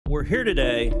We're here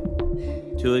today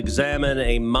to examine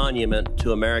a monument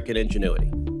to American ingenuity,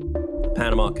 the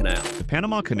Panama Canal. The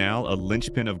Panama Canal, a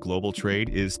linchpin of global trade,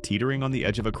 is teetering on the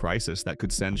edge of a crisis that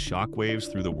could send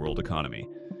shockwaves through the world economy.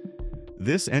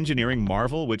 This engineering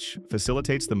marvel, which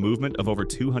facilitates the movement of over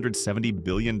 $270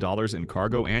 billion in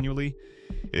cargo annually,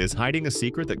 is hiding a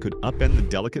secret that could upend the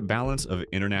delicate balance of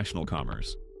international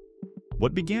commerce.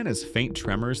 What began as faint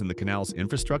tremors in the canal's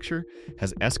infrastructure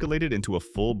has escalated into a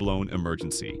full-blown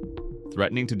emergency,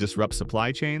 threatening to disrupt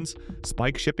supply chains,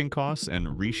 spike shipping costs,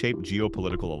 and reshape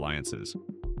geopolitical alliances.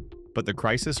 But the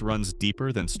crisis runs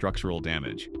deeper than structural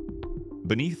damage.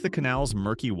 Beneath the canal's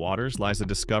murky waters lies a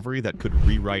discovery that could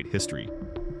rewrite history,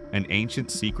 an ancient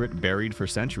secret buried for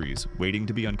centuries, waiting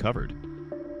to be uncovered.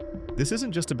 This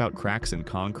isn't just about cracks in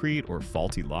concrete or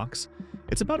faulty locks.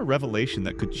 It's about a revelation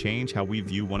that could change how we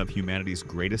view one of humanity's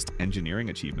greatest engineering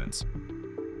achievements.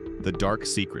 The dark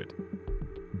secret.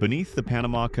 Beneath the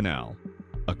Panama Canal,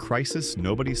 a crisis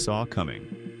nobody saw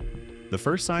coming. The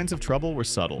first signs of trouble were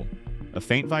subtle, a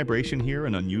faint vibration here,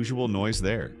 an unusual noise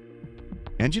there.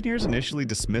 Engineers initially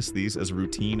dismissed these as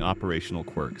routine operational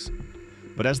quirks,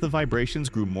 but as the vibrations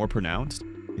grew more pronounced,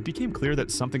 it became clear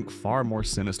that something far more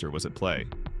sinister was at play.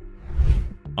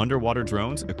 Underwater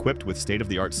drones, equipped with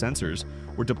state-of-the-art sensors,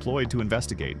 were deployed to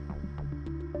investigate.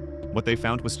 What they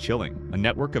found was chilling, a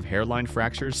network of hairline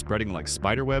fractures spreading like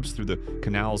spiderwebs through the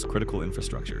canal's critical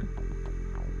infrastructure.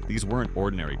 These weren't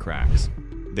ordinary cracks.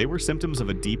 They were symptoms of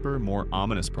a deeper, more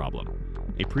ominous problem,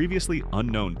 a previously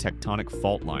unknown tectonic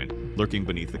fault line lurking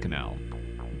beneath the canal.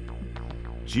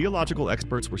 Geological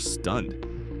experts were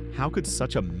stunned. How could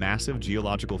such a massive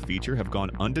geological feature have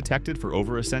gone undetected for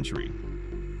over a century?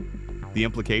 The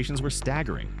implications were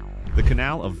staggering. The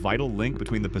canal, a vital link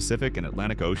between the Pacific and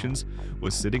Atlantic Oceans,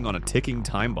 was sitting on a ticking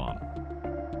time bomb.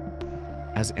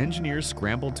 As engineers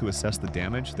scrambled to assess the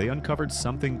damage, they uncovered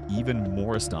something even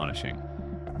more astonishing: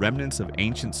 remnants of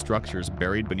ancient structures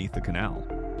buried beneath the canal.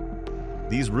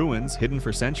 These ruins, hidden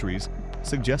for centuries,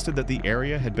 suggested that the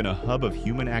area had been a hub of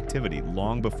human activity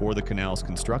long before the canal's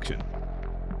construction.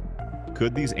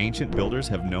 Could these ancient builders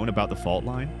have known about the fault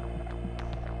line?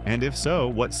 And if so,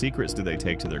 what secrets did they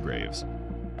take to their graves?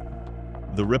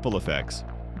 The ripple effects.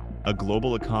 A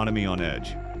global economy on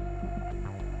edge.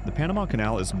 The Panama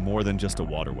Canal is more than just a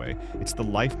waterway. It's the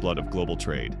lifeblood of global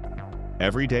trade.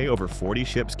 Every day, over 40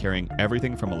 ships carrying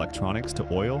everything from electronics to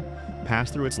oil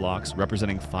pass through its locks,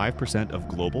 representing 5% of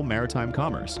global maritime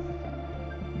commerce.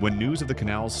 When news of the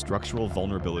canal's structural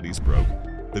vulnerabilities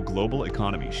broke, the global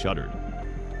economy shuddered.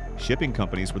 Shipping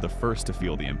companies were the first to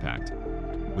feel the impact.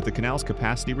 With the canal's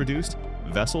capacity reduced,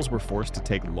 vessels were forced to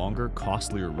take longer,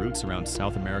 costlier routes around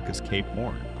South America's Cape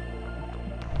Horn.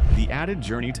 The added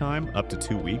journey time, up to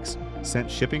 2 weeks, sent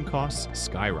shipping costs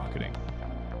skyrocketing.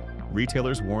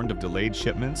 Retailers warned of delayed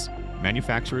shipments,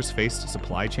 manufacturers faced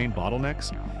supply chain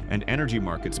bottlenecks, and energy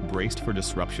markets braced for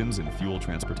disruptions in fuel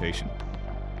transportation.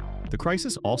 The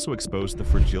crisis also exposed the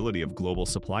fragility of global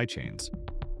supply chains.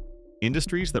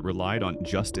 Industries that relied on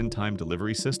just-in-time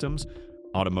delivery systems,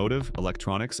 automotive,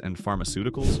 electronics, and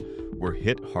pharmaceuticals, were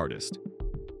hit hardest.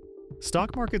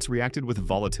 Stock markets reacted with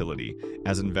volatility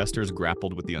as investors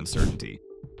grappled with the uncertainty.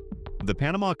 The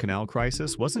Panama Canal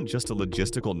crisis wasn't just a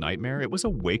logistical nightmare, it was a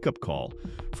wake-up call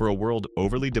for a world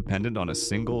overly dependent on a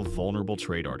single vulnerable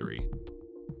trade artery.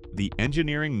 The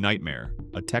engineering nightmare,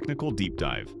 a technical deep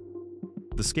dive.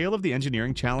 The scale of the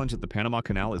engineering challenge at the Panama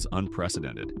Canal is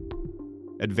unprecedented.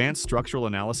 Advanced structural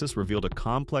analysis revealed a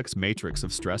complex matrix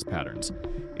of stress patterns,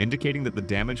 indicating that the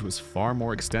damage was far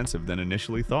more extensive than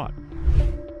initially thought.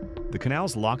 The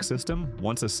canal's lock system,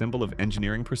 once a symbol of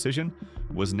engineering precision,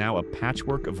 was now a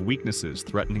patchwork of weaknesses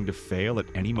threatening to fail at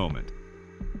any moment.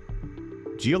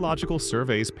 Geological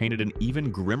surveys painted an even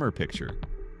grimmer picture.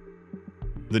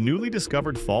 The newly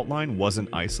discovered fault line wasn't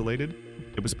isolated.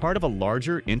 It was part of a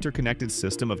larger, interconnected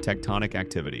system of tectonic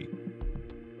activity.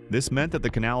 This meant that the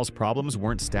canal's problems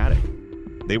weren't static.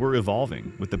 They were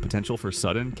evolving, with the potential for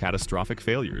sudden, catastrophic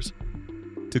failures.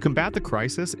 To combat the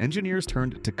crisis, engineers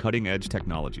turned to cutting-edge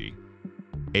technology.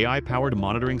 AI-powered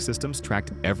monitoring systems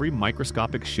tracked every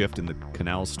microscopic shift in the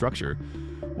canal's structure,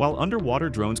 while underwater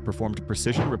drones performed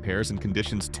precision repairs in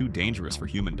conditions too dangerous for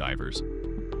human divers.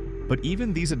 But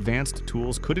even these advanced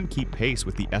tools couldn't keep pace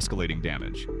with the escalating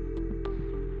damage.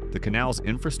 The canal's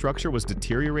infrastructure was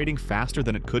deteriorating faster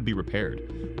than it could be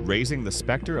repaired, raising the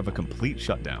specter of a complete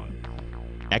shutdown.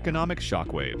 Economic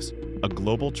shockwaves, a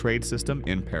global trade system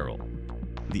in peril.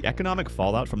 The economic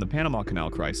fallout from the Panama Canal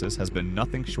crisis has been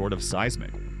nothing short of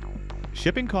seismic.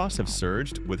 Shipping costs have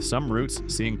surged, with some routes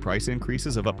seeing price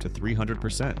increases of up to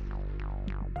 300%.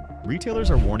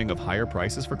 Retailers are warning of higher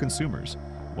prices for consumers,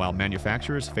 while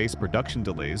manufacturers face production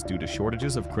delays due to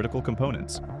shortages of critical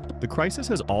components. The crisis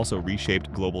has also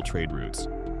reshaped global trade routes.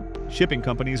 Shipping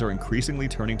companies are increasingly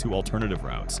turning to alternative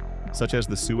routes, such as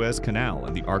the Suez Canal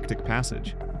and the Arctic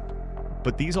Passage.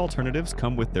 But these alternatives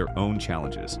come with their own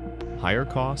challenges: higher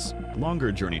costs,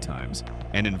 longer journey times,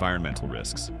 and environmental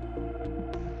risks.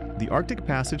 The Arctic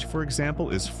Passage, for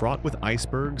example, is fraught with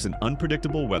icebergs and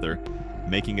unpredictable weather,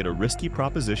 making it a risky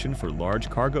proposition for large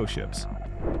cargo ships.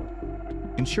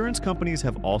 Insurance companies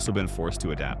have also been forced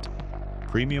to adapt.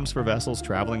 Premiums for vessels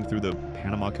traveling through the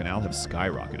Panama Canal have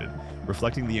skyrocketed,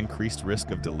 reflecting the increased risk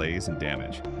of delays and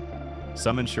damage.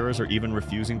 Some insurers are even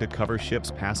refusing to cover ships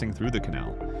passing through the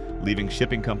canal, leaving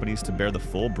shipping companies to bear the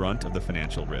full brunt of the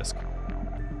financial risk.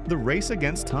 The race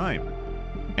against time.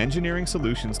 Engineering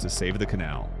solutions to save the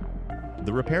canal.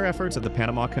 The repair efforts at the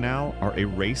Panama Canal are a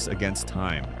race against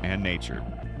time and nature.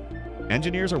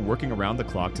 Engineers are working around the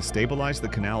clock to stabilize the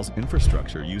canal's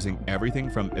infrastructure using everything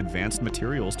from advanced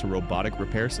materials to robotic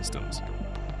repair systems.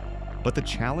 But the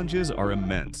challenges are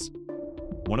immense.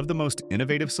 One of the most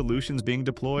innovative solutions being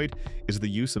deployed is the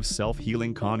use of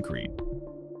self-healing concrete.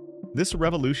 This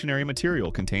revolutionary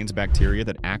material contains bacteria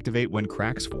that activate when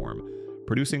cracks form,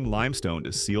 producing limestone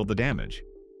to seal the damage.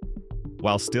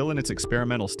 While still in its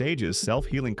experimental stages,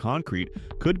 self-healing concrete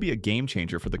could be a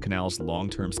game-changer for the canal's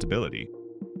long-term stability.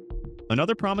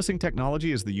 Another promising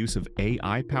technology is the use of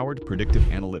AI-powered predictive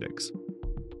analytics.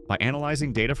 By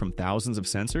analyzing data from thousands of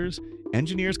sensors,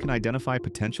 engineers can identify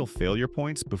potential failure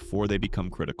points before they become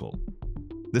critical.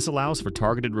 This allows for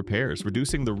targeted repairs,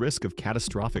 reducing the risk of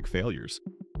catastrophic failures.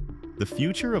 The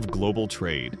future of global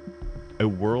trade. A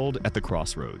world at the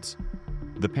crossroads.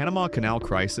 The Panama Canal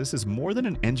crisis is more than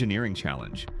an engineering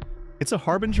challenge. It's a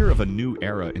harbinger of a new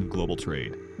era in global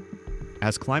trade.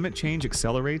 As climate change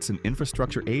accelerates and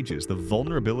infrastructure ages, the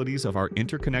vulnerabilities of our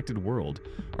interconnected world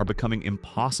are becoming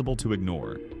impossible to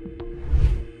ignore.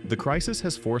 The crisis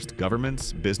has forced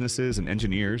governments, businesses, and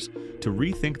engineers to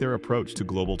rethink their approach to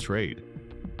global trade.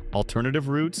 Alternative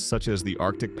routes, such as the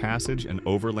Arctic Passage and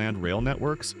overland rail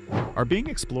networks, are being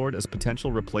explored as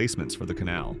potential replacements for the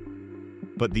canal.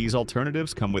 But these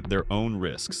alternatives come with their own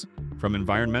risks, from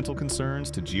environmental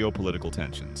concerns to geopolitical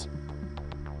tensions.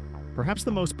 Perhaps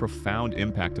the most profound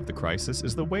impact of the crisis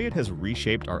is the way it has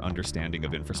reshaped our understanding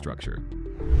of infrastructure.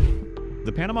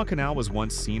 The Panama Canal was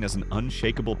once seen as an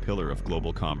unshakable pillar of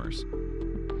global commerce.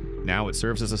 Now it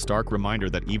serves as a stark reminder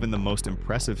that even the most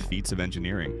impressive feats of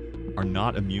engineering are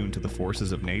not immune to the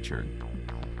forces of nature.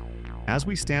 As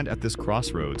we stand at this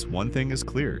crossroads, one thing is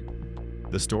clear.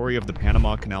 The story of the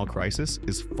Panama Canal crisis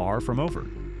is far from over.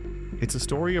 It's a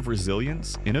story of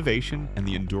resilience, innovation, and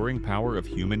the enduring power of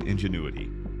human ingenuity.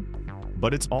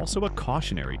 But it's also a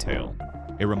cautionary tale,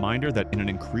 a reminder that in an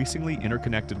increasingly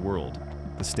interconnected world,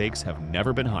 the stakes have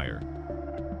never been higher.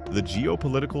 The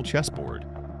geopolitical chessboard,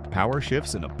 power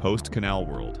shifts in a post-canal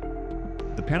world.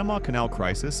 The Panama Canal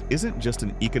crisis isn't just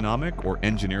an economic or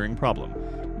engineering problem,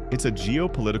 it's a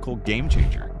geopolitical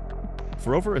game-changer.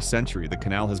 For over a century, the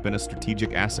canal has been a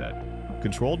strategic asset,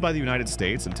 controlled by the United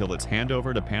States until its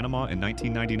handover to Panama in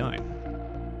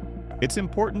 1999. Its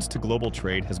importance to global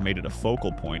trade has made it a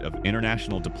focal point of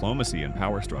international diplomacy and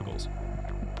power struggles.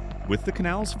 With the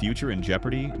canal's future in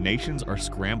jeopardy, nations are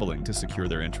scrambling to secure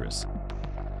their interests.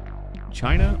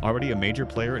 China, already a major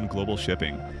player in global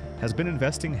shipping, has been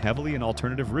investing heavily in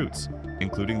alternative routes,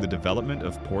 including the development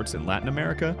of ports in Latin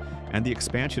America and the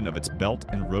expansion of its Belt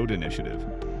and Road Initiative.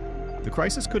 The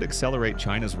crisis could accelerate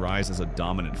China's rise as a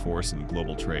dominant force in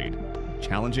global trade,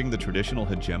 challenging the traditional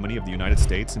hegemony of the United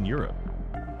States and Europe.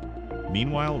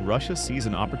 Meanwhile, Russia sees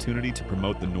an opportunity to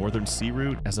promote the Northern Sea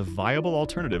Route as a viable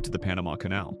alternative to the Panama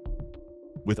Canal.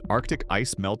 With Arctic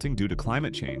ice melting due to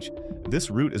climate change, this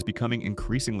route is becoming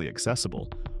increasingly accessible,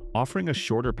 offering a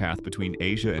shorter path between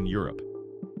Asia and Europe.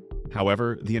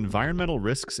 However, the environmental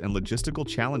risks and logistical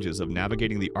challenges of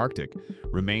navigating the Arctic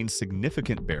remain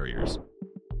significant barriers.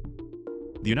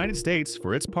 The United States,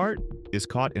 for its part, is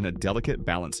caught in a delicate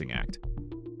balancing act.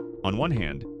 On one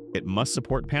hand, it must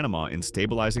support Panama in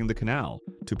stabilizing the canal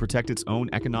to protect its own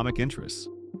economic interests.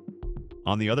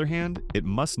 On the other hand, it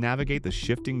must navigate the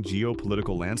shifting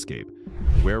geopolitical landscape,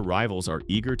 where rivals are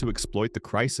eager to exploit the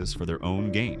crisis for their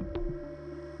own gain.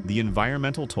 The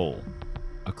environmental toll,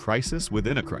 a crisis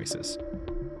within a crisis.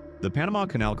 The Panama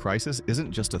Canal crisis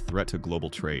isn't just a threat to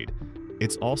global trade,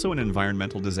 it's also an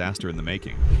environmental disaster in the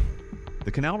making.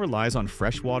 The canal relies on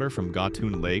fresh water from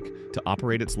Gatun Lake to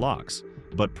operate its locks,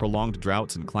 but prolonged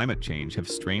droughts and climate change have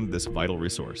strained this vital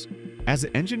resource. As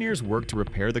engineers work to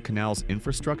repair the canal's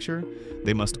infrastructure,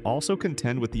 they must also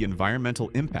contend with the environmental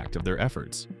impact of their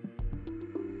efforts.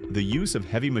 The use of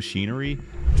heavy machinery,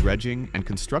 dredging, and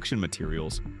construction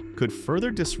materials could further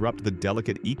disrupt the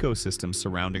delicate ecosystem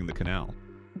surrounding the canal.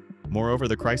 Moreover,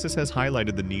 the crisis has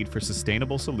highlighted the need for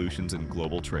sustainable solutions in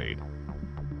global trade.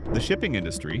 The shipping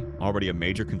industry, already a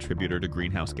major contributor to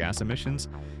greenhouse gas emissions,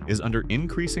 is under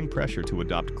increasing pressure to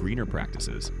adopt greener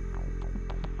practices.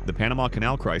 The Panama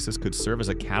Canal crisis could serve as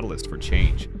a catalyst for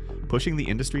change, pushing the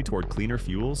industry toward cleaner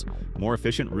fuels, more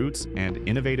efficient routes, and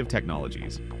innovative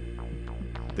technologies.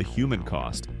 The human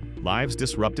cost: lives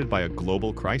disrupted by a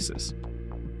global crisis.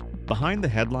 Behind the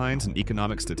headlines and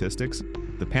economic statistics,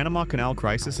 the Panama Canal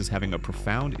crisis is having a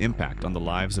profound impact on the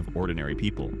lives of ordinary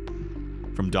people.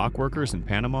 From dock workers in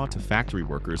Panama to factory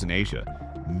workers in Asia,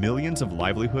 millions of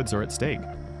livelihoods are at stake.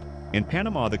 In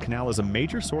Panama, the canal is a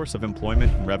major source of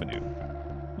employment and revenue.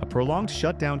 A prolonged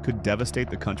shutdown could devastate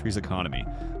the country's economy,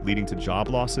 leading to job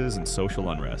losses and social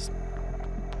unrest.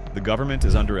 The government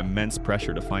is under immense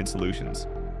pressure to find solutions,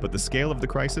 but the scale of the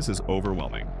crisis is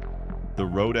overwhelming. The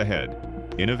road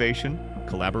ahead: innovation,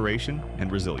 collaboration,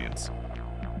 and resilience.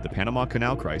 The Panama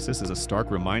Canal crisis is a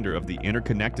stark reminder of the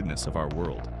interconnectedness of our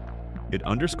world. It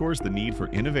underscores the need for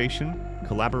innovation,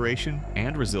 collaboration,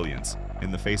 and resilience in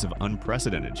the face of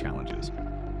unprecedented challenges.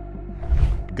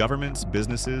 Governments,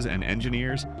 businesses, and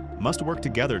engineers must work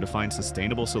together to find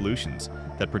sustainable solutions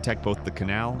that protect both the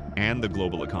canal and the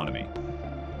global economy.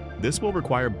 This will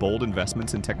require bold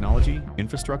investments in technology,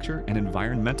 infrastructure, and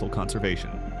environmental conservation.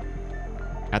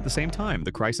 At the same time,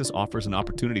 the crisis offers an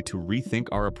opportunity to rethink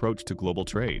our approach to global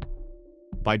trade.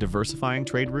 By diversifying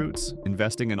trade routes,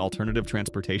 investing in alternative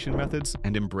transportation methods,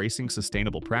 and embracing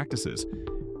sustainable practices,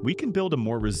 we can build a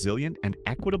more resilient and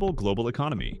equitable global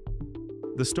economy.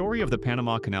 The story of the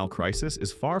Panama Canal crisis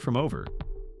is far from over.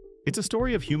 It's a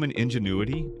story of human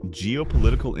ingenuity,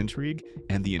 geopolitical intrigue,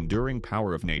 and the enduring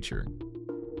power of nature.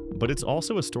 But it's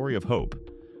also a story of hope,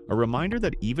 a reminder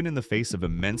that even in the face of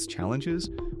immense challenges,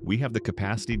 we have the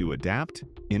capacity to adapt,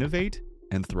 innovate,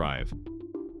 and thrive.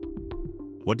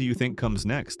 What do you think comes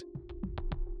next?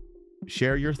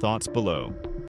 Share your thoughts below.